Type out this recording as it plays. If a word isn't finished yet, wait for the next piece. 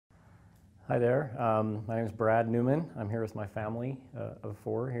Hi there. My name is Brad Newman. I'm here with my family of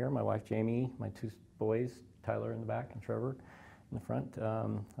four here. My wife Jamie, my two boys, Tyler in the back and Trevor in the front.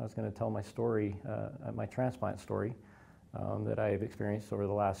 I was going to tell my story, my transplant story that I have experienced over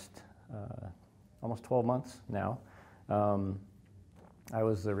the last almost 12 months now. I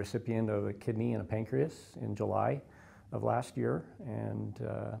was the recipient of a kidney and a pancreas in July of last year, and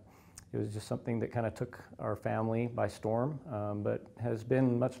it was just something that kind of took our family by storm, but has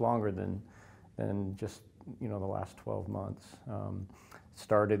been much longer than just the last 12 months.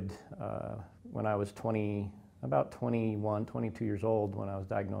 Started when I was about 21, 22 years old when I was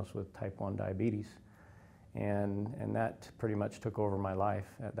diagnosed with type 1 diabetes, and that pretty much took over my life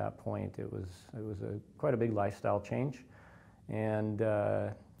at that point. It was quite a big lifestyle change, and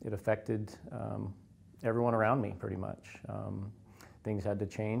it affected everyone around me pretty much. Things had to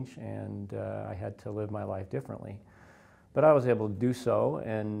change, and I had to live my life differently. But I was able to do so,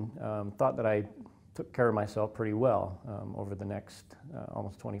 and thought that I took care of myself pretty well over the next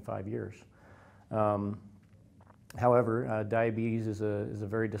almost 25 years. However, diabetes is a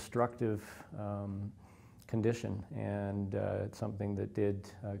very destructive condition, and it's something that did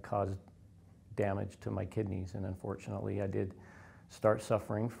cause damage to my kidneys, and unfortunately I did start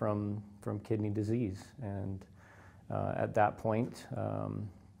suffering from kidney disease. And at that point,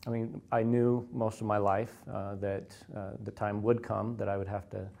 I knew most of my life that the time would come that I would have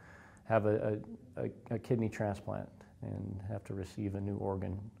to have a kidney transplant and have to receive a new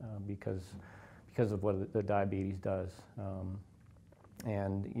organ because of what the diabetes does.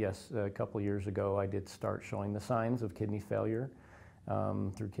 And yes, a couple of years ago, I did start showing the signs of kidney failure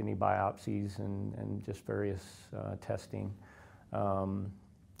through kidney biopsies and just various testing.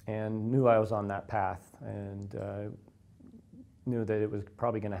 And knew I was on that path, and knew that it was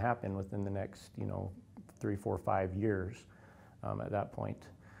probably going to happen within the next, 3, 4, 5 years at that point.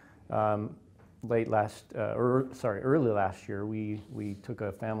 Early last year, we took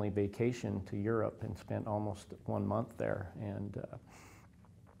a family vacation to Europe and spent almost 1 month there, and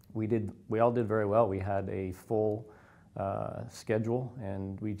we all did very well. We had a full schedule,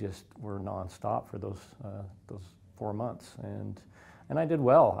 and we just were nonstop for those 4 months, and I did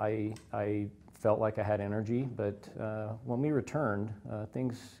well. I felt like I had energy, but when we returned,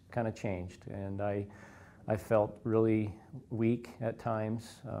 things kind of changed, and I felt really weak at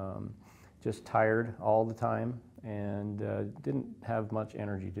times, just tired all the time, and didn't have much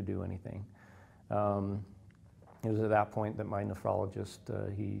energy to do anything. It was at that point that my nephrologist,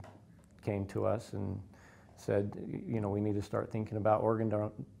 he came to us and said, we need to start thinking about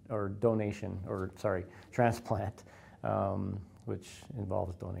transplant. Which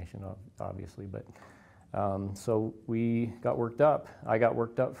involves donation, obviously. But so we got worked up. I got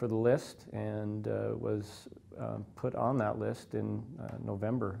worked up for the list, and was put on that list in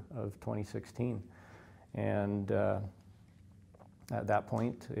November of 2016. And at that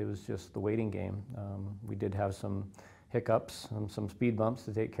point, it was just the waiting game. We did have some hiccups and some speed bumps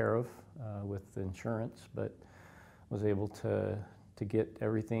to take care of with insurance, but was able to get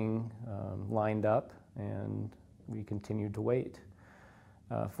everything lined up, and we continued to wait.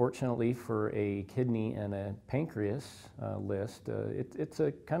 Fortunately, for a kidney and a pancreas list, it's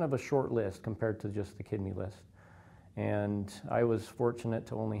a kind of a short list compared to just the kidney list. And I was fortunate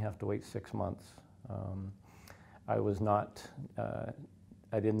to only have to wait 6 months. I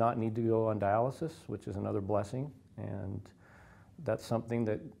did not need to go on dialysis, which is another blessing, and that's something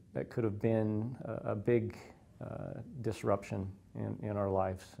that could have been a big disruption in our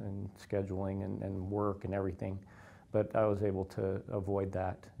lives and scheduling and work and everything. But I was able to avoid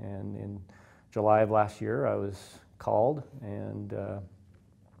that. And in July of last year, I was called, and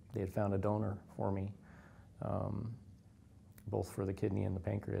they had found a donor for me, both for the kidney and the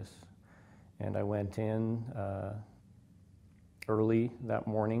pancreas. And I went in early that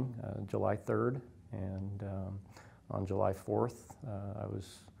morning, July 3rd, and on July 4th, I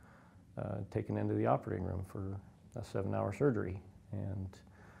was taken into the operating room for a 7-hour surgery. And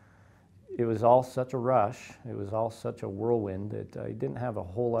it was all such a rush, it was all such a whirlwind that I didn't have a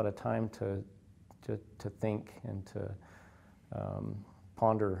whole lot of time to think and to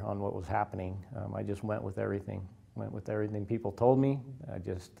ponder on what was happening. I just went with everything people told me. I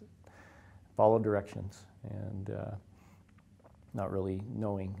just followed directions, and not really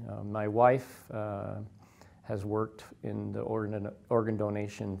knowing. My wife has worked in the organ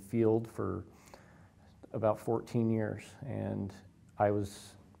donation field for about 14 years, and I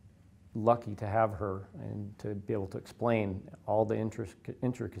was lucky to have her and to be able to explain all the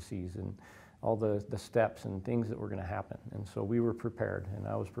intricacies and all the steps and things that were going to happen. And so we were prepared, and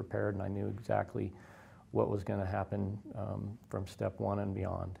I was prepared, and I knew exactly what was going to happen from step one and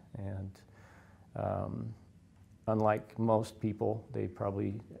beyond. And Unlike most people, they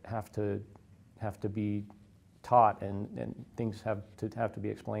probably have to be taught, and things have to be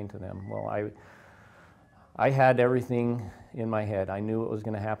explained to them. Well, I had everything in my head. I knew what was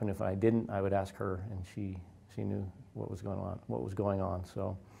going to happen. If I didn't, I would ask her, and she knew what was going on.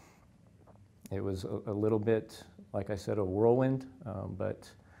 So it was a little bit, like I said, a whirlwind. But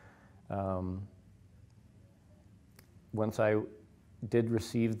once I did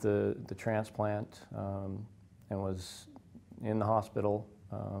receive the transplant and was in the hospital,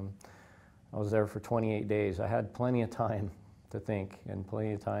 I was there for 28 days. I had plenty of time to think and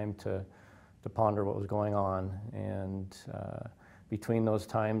plenty of time to ponder what was going on. And between those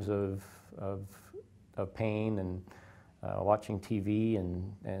times of pain and watching TV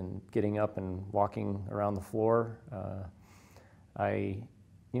and getting up and walking around the floor, I,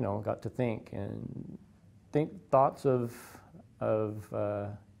 got to think thoughts of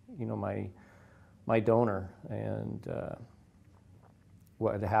my donor and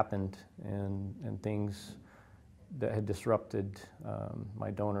what had happened and things that had disrupted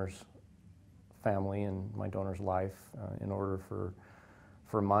my donor's family and my donor's life in order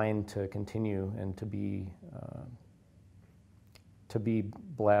for mine to continue and to be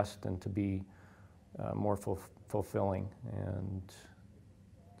blessed and to be more fulfilling. And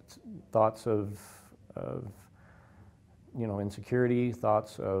thoughts of insecurity,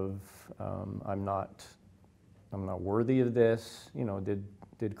 thoughts of I'm not worthy of this,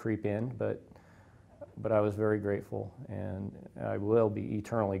 did creep in, but I was very grateful, and I will be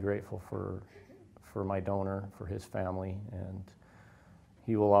eternally grateful for my donor, for his family, and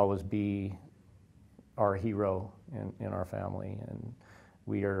he will always be our hero in our family. And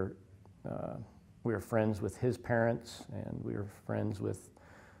we are friends with his parents, and we are friends with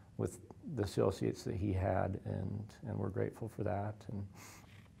the associates that he had, and we're grateful for that. And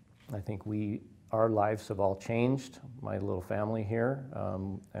I think our lives have all changed, my little family here,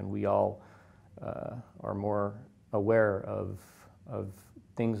 and we all are more aware of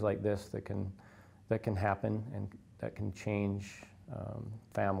things like this that can happen and that can change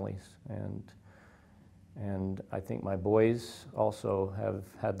families. And I think my boys also have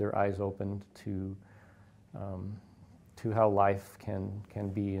had their eyes opened to how life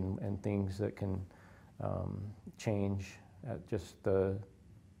can be and things that can change at just the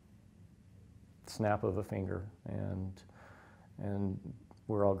snap of a finger. And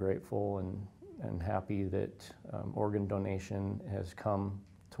we're all grateful and happy that organ donation has come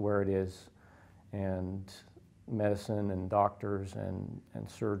to where it is, and medicine and doctors and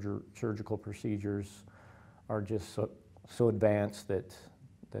surgical procedures are just so advanced that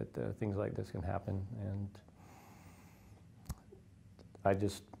things like this can happen. And I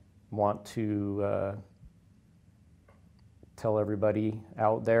just want to tell everybody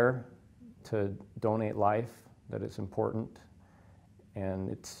out there to donate life, that it's important, and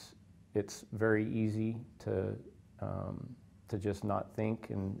it's very easy to just not think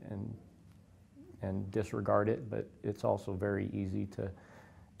and disregard it, but it's also very easy to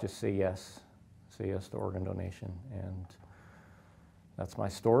just say yes to organ donation. And that's my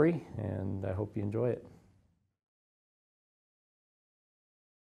story, and I hope you enjoy it.